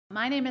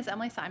My name is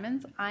Emily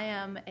Simonds. I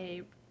am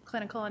a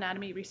clinical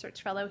anatomy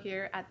research fellow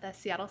here at the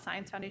Seattle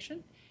Science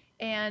Foundation.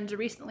 And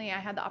recently I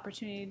had the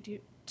opportunity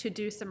to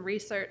do some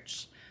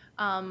research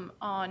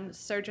on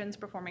surgeons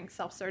performing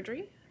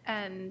self-surgery.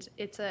 And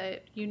it's a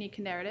unique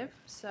narrative,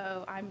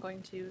 so I'm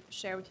going to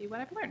share with you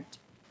what I've learned.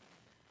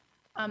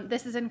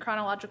 This is in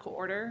chronological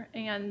order,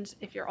 and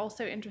if you're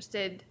also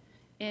interested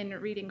in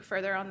reading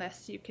further on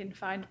this, you can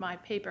find my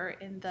paper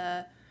in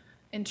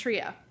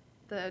TRIA,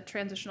 the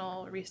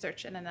Transitional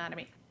Research in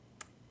Anatomy.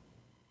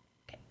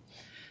 Okay.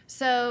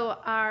 So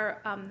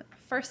our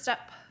first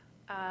up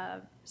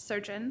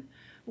surgeon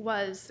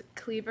was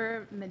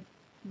Cleaver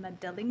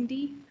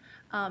Medellingdi.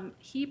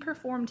 He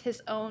performed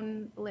his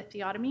own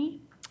lithotomy,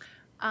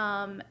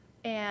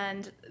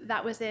 and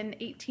that was in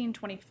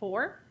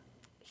 1824.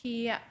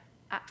 He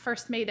at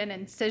first made an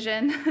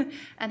incision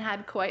and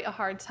had quite a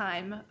hard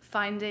time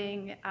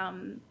finding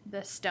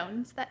the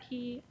stones that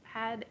he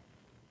had.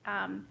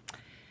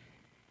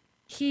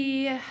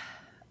 He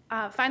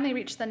finally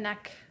reached the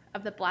neck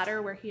of the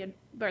bladder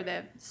where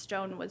the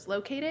stone was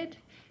located,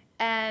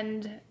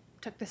 and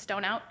took the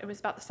stone out. It was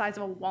about the size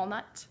of a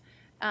walnut.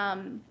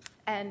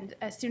 And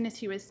as soon as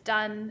he was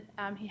done,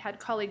 he had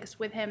colleagues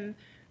with him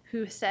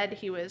who said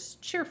he was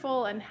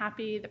cheerful and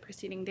happy the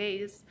preceding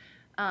days,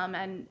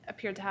 and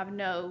appeared to have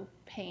no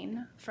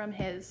pain from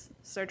his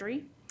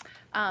surgery.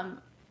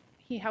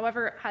 He,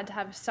 however, had to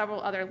have several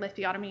other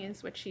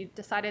lithotomies, which he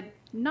decided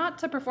not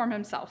to perform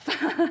himself,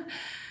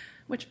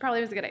 which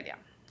probably was a good idea.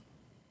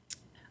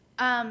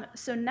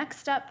 So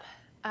next up,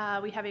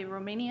 we have a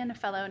Romanian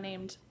fellow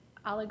named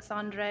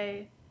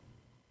Alexandre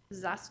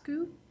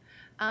Zaku.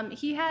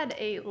 He had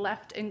a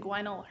left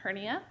inguinal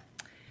hernia,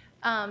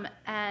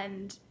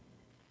 and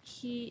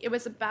it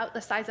was about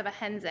the size of a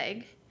hen's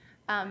egg.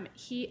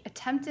 He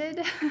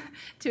attempted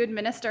to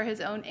administer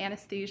his own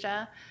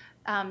anesthesia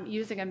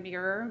using a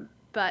mirror,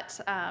 but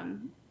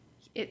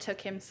it took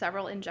him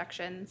several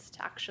injections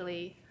to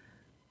actually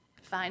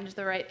find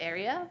the right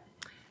area.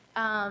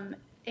 And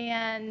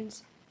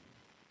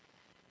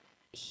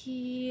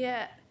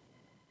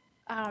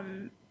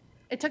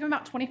it took him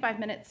about 25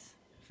 minutes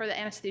for the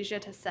anesthesia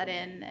to set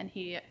in, and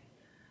he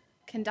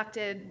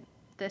conducted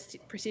this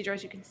procedure,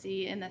 as you can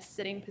see, in the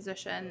sitting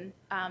position,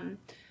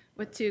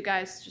 with two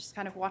guys just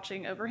kind of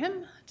watching over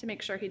him to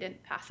make sure he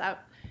didn't pass out.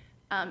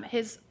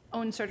 His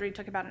own surgery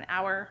took about an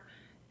hour,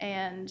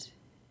 and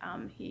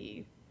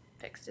he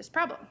fixed his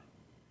problem.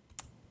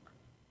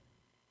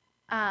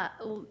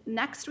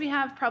 Next, we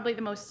have probably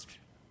the most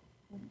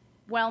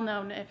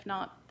well-known, if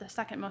not the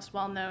second most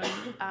well-known,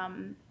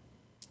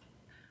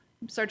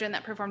 surgeon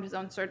that performed his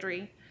own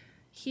surgery.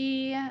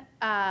 He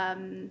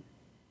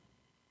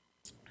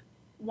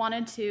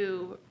wanted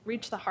to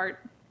reach the heart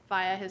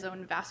via his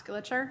own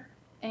vasculature,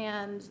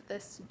 and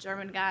this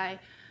German guy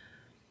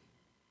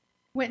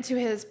went to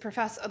his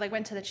professor,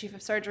 went to the chief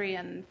of surgery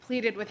and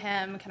pleaded with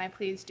him, "Can I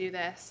please do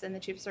this?" And the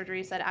chief of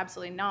surgery said,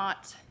 "Absolutely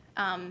not."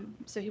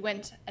 So he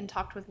went and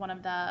talked with one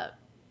of the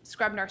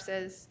scrub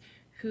nurses,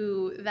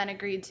 who then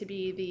agreed to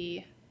be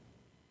the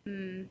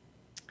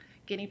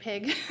guinea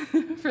pig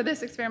for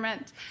this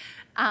experiment.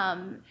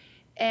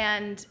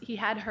 And he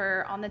had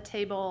her on the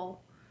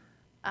table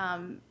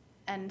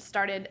and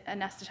started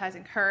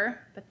anesthetizing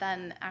her, but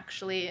then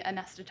actually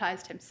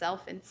anesthetized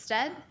himself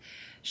instead.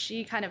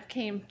 She kind of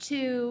came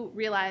to,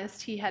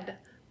 realized he had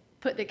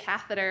put the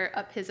catheter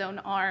up his own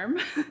arm,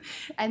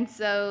 and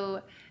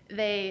so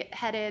they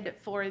headed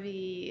for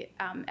the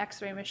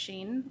x-ray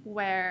machine,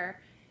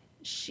 where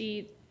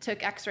she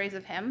took x-rays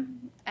of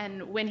him,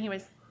 and when he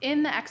was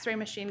in the x-ray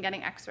machine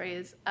getting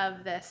x-rays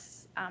of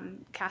this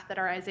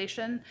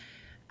catheterization,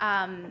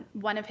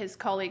 one of his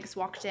colleagues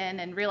walked in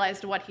and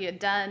realized what he had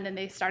done, and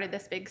they started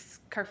this big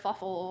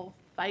kerfuffle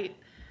fight.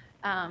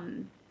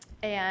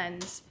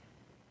 And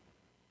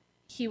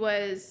he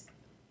was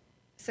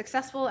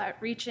successful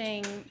at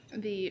reaching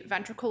the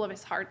ventricle of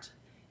his heart,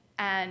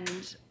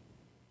 and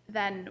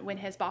then when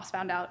his boss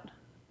found out,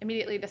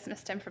 immediately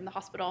dismissed him from the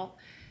hospital.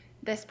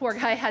 This poor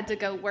guy had to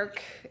go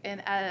work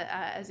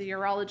as a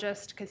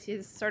urologist because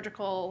his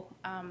surgical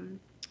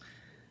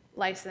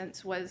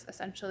license was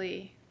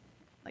essentially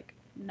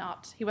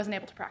he wasn't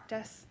able to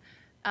practice.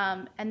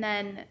 And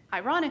then,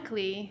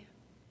 ironically,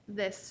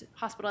 this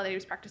hospital that he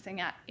was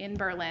practicing at in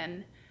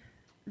Berlin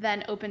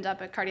then opened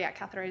up a cardiac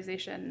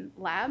catheterization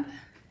lab.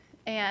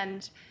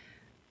 And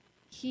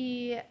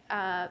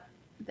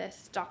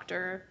this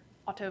Dr.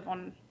 Otto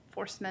von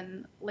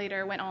Forstman,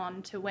 later went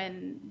on to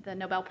win the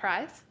Nobel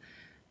Prize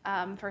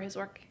for his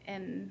work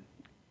in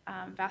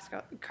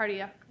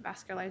cardiac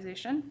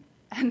vascularization.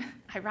 And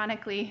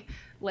ironically,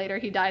 later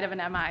he died of an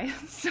MI,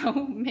 so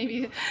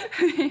maybe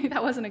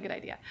that wasn't a good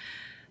idea.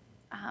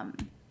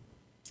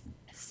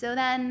 So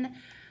then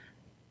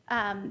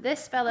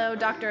this fellow,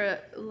 Dr.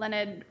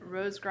 Leonard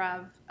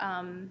Rosegrove,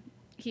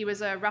 he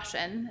was a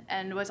Russian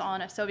and was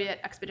on a Soviet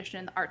expedition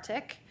in the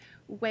Arctic,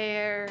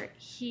 where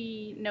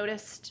he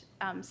noticed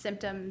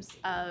symptoms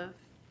of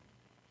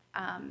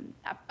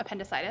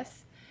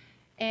appendicitis,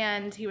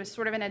 and he was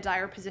sort of in a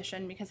dire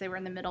position because they were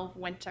in the middle of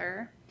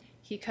winter.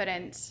 he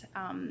couldn't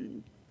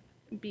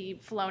be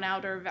flown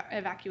out or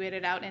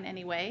evacuated out in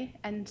any way.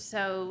 And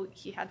so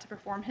he had to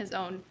perform his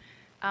own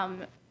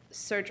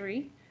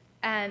surgery.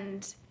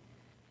 And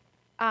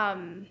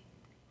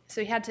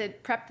so he had to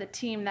prep the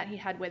team that he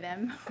had with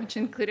him, which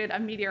included a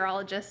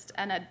meteorologist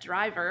and a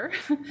driver.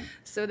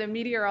 So the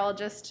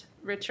meteorologist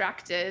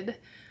retracted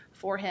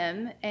for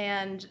him,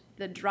 and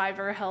the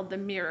driver held the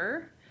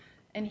mirror,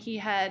 and he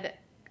had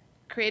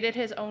created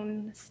his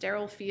own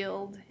sterile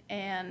field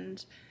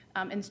and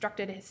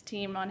instructed his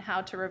team on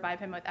how to revive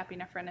him with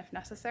epinephrine if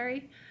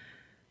necessary.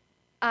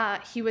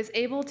 He was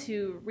able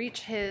to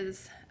reach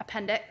his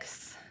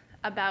appendix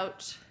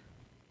about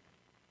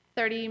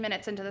 30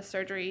 minutes into the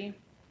surgery,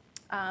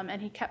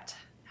 and he kept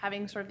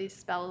having sort of these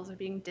spells of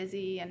being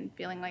dizzy and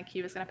feeling like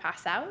he was going to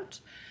pass out.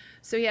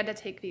 So he had to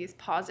take these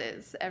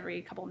pauses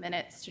every couple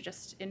minutes to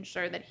just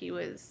ensure that he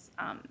was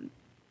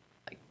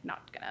like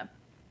not going to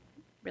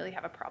really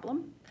have a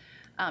problem.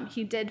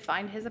 He did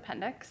find his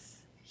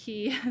appendix.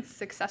 He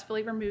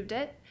successfully removed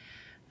it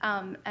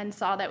and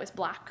saw that it was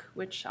black,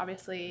 which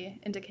obviously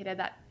indicated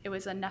that it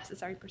was a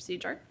necessary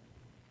procedure.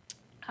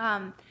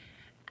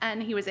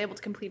 And he was able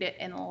to complete it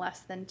in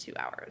less than 2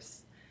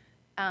 hours.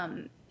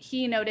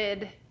 He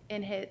noted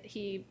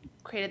he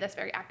created this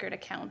very accurate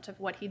account of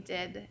what he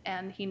did,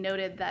 and he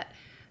noted that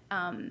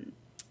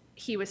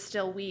he was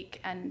still weak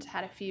and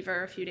had a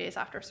fever a few days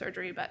after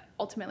surgery, but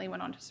ultimately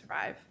went on to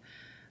survive.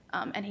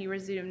 And he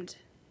resumed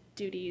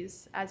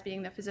duties as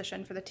being the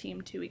physician for the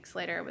team 2 weeks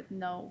later with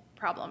no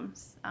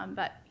problems.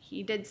 But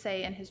he did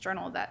say in his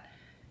journal that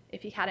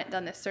if he hadn't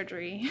done this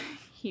surgery,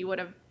 he would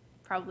have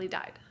probably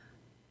died.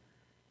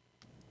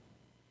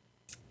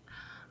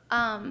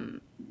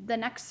 The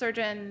next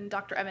surgeon,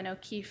 Dr. Eben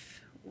OKeefe,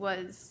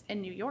 was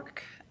in New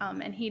York,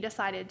 and he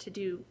decided to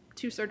do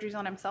 2 surgeries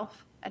on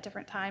himself at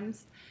different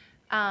times.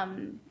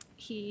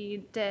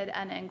 He did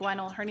an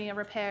inguinal hernia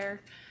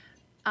repair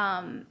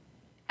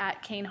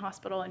at Kane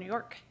Hospital in New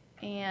York,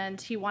 and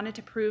he wanted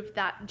to prove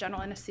that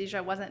general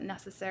anesthesia wasn't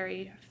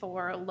necessary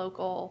for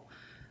local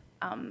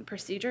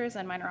procedures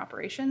and minor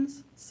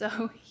operations,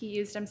 so he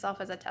used himself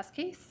as a test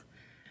case.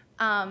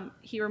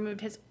 He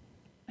removed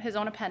his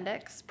own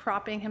appendix,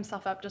 propping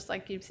himself up just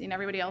like you've seen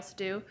everybody else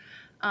do,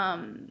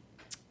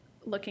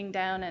 looking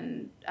down,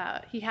 and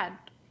he had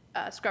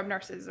scrub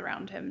nurses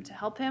around him to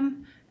help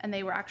him, and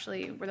they were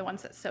the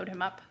ones that sewed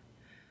him up.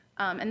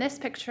 And this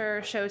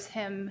picture shows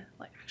him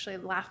actually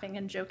laughing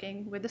and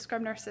joking with the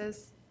scrub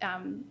nurses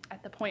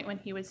at the point when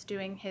he was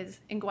doing his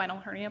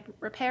inguinal hernia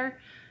repair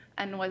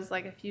and was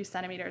like a few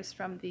centimeters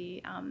from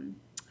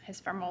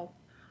his femoral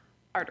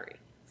artery.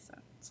 So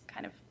it's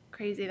kind of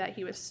crazy that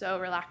he was so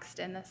relaxed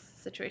in this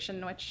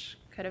situation, which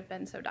could have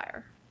been so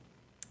dire.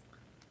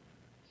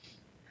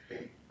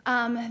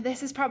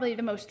 This is probably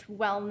the most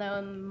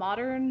well-known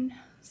modern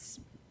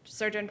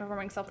surgeon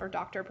performing or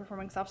doctor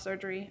performing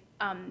self-surgery.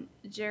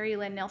 Jerry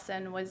Lynn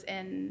Nielsen was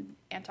in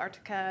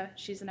Antarctica.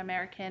 She's an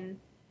American,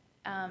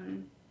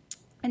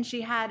 and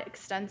she had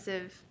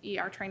extensive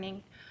ER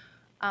training.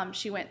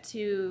 She went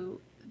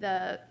to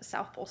the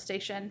South Pole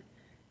Station,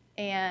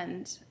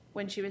 and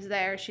when she was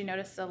there, she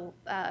noticed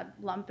a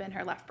lump in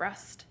her left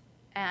breast.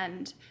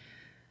 And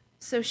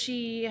so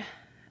she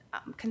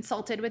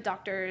consulted with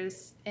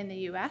doctors in the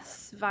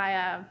US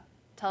via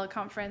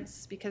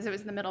teleconference because it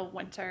was in the middle of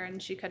winter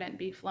and she couldn't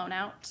be flown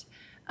out.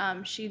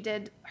 She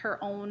did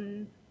her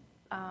own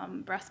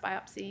breast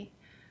biopsy,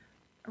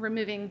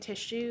 removing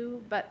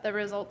tissue, but the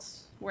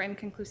results were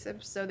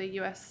inconclusive. So the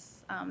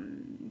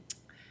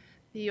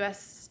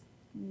US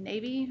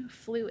Navy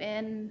flew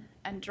in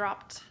and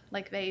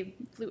they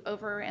flew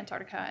over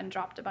Antarctica and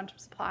dropped a bunch of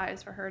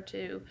supplies for her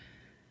to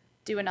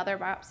do another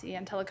biopsy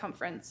and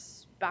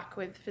teleconference back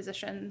with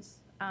physicians.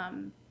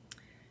 And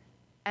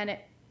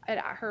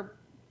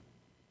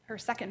her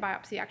second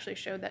biopsy actually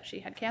showed that she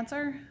had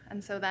cancer,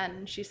 and so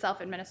then she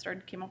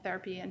self-administered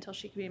chemotherapy until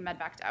she could be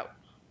medvaced out.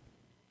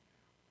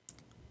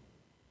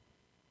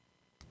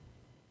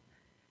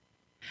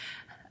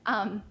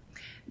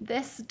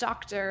 This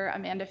doctor,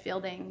 Amanda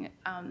Fielding,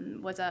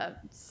 was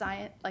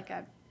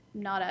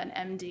not an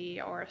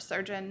MD or a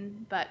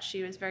surgeon, but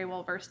she was very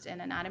well versed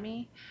in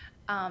anatomy.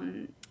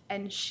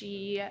 And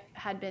she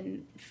had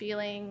been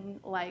feeling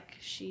like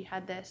she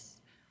had this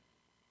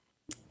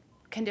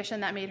condition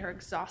that made her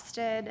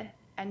exhausted,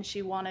 and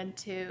she wanted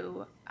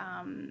to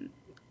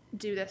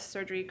do this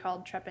surgery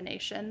called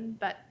trepanation,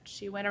 but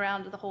she went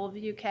around to the whole of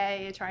the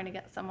UK trying to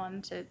get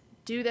someone to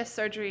do this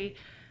surgery,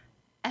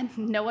 and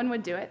no one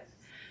would do it.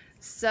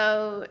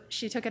 So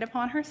she took it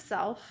upon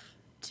herself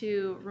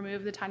to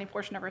remove the tiny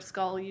portion of her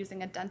skull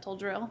using a dental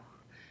drill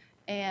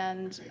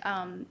and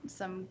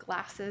some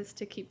glasses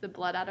to keep the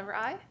blood out of her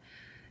eye.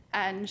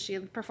 And she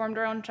performed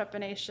her own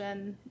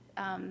trepanation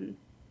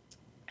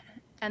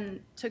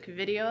and took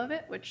video of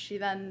it, which she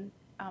then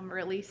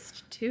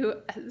released to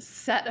a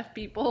set of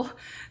people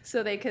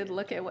so they could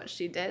look at what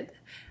she did.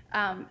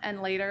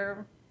 And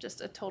later,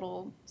 just a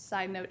total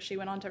side note, she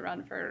went on to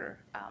run for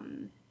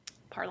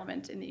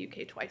Parliament in the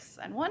UK twice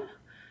and won.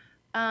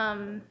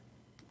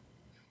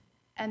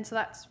 And so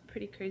that's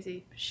pretty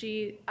crazy.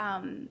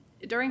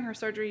 During her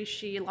surgery,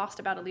 she lost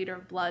about a liter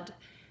of blood,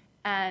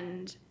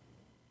 and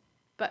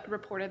but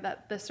reported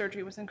that the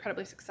surgery was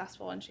incredibly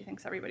successful, and she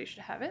thinks everybody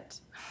should have it.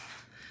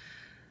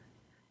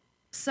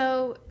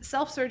 So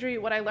self-surgery,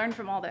 what I learned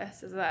from all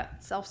this is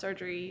that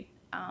self-surgery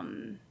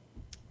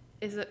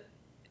is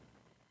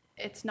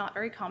it's not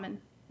very common,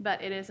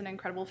 but it is an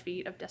incredible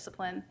feat of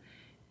discipline,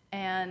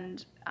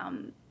 and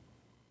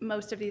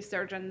most of these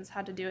surgeons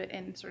had to do it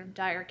in sort of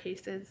dire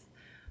cases,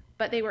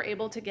 but they were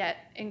able to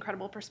get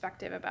incredible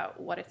perspective about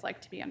what it's like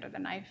to be under the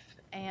knife,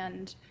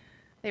 and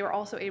they were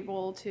also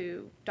able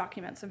to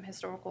document some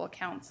historical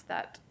accounts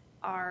that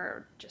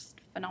are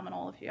just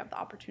phenomenal if you have the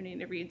opportunity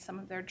to read some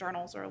of their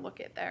journals or look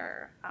at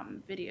their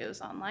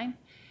videos online.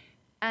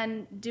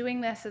 And doing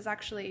this has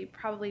actually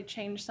probably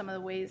changed some of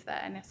the ways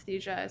that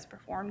anesthesia is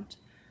performed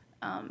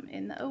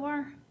in the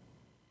OR.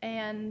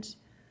 And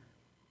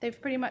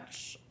they've pretty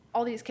much,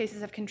 all these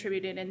cases have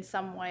contributed in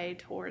some way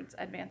towards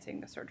advancing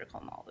the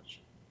surgical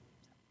knowledge.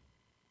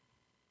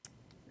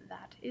 So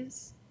that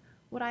is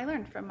what I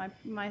learned from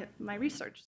my research.